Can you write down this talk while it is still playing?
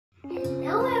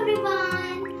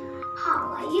everyone,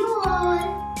 how are you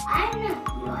all? I know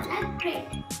you all are great,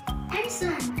 and so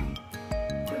am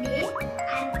I. Today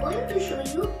I am going to show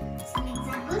you some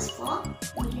examples for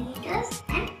milliliters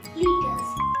and liters.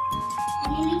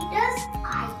 Milliliters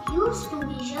are used to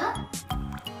measure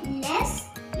less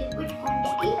liquid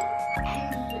quantity and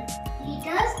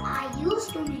liters are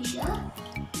used to measure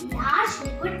large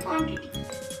liquid quantity.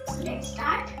 So let's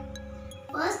start.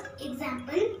 First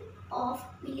example of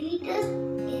milliliters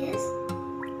is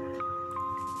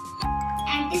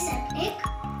antiseptic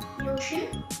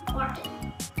lotion bottle.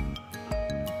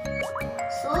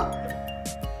 So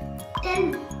tell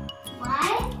me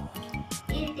why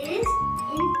it is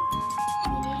in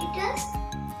milliliters?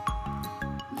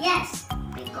 Yes,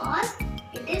 because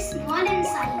it is small in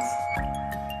size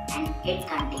and it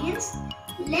contains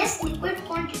less liquid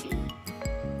quantity.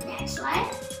 That's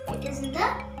why it is in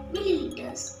the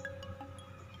milliliters.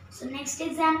 So next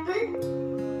example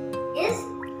is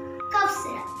cough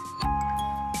syrup.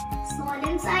 Small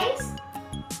in size,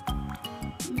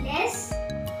 less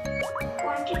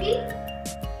quantity,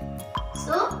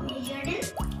 so measured in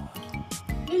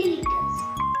milliliters.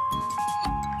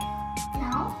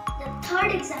 Now the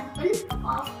third example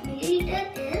of milliliter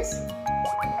is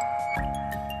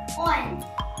oil.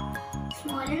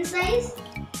 Small in size,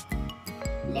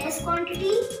 less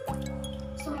quantity,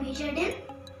 so measured in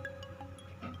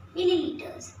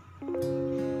milliliters.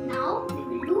 Now we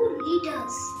will do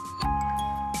liters.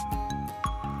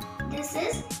 This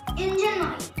is engine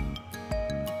oil.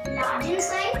 Large in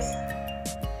size,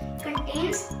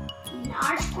 contains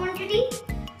large quantity,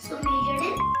 so measured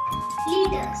in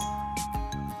liters.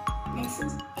 Next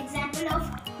example of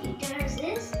liters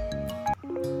is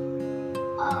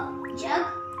a jug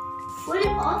full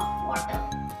of water.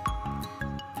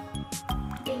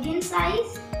 Big in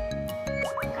size,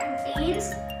 contains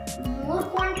more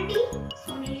quantity,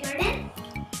 so measured in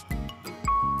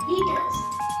liters.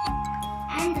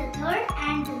 And the third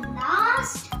and the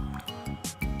last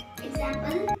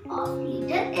example of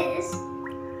liter is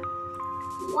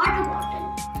water bottle.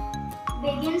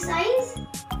 Big in size,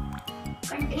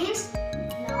 contains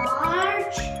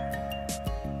large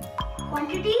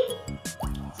quantity,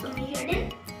 so measured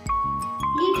in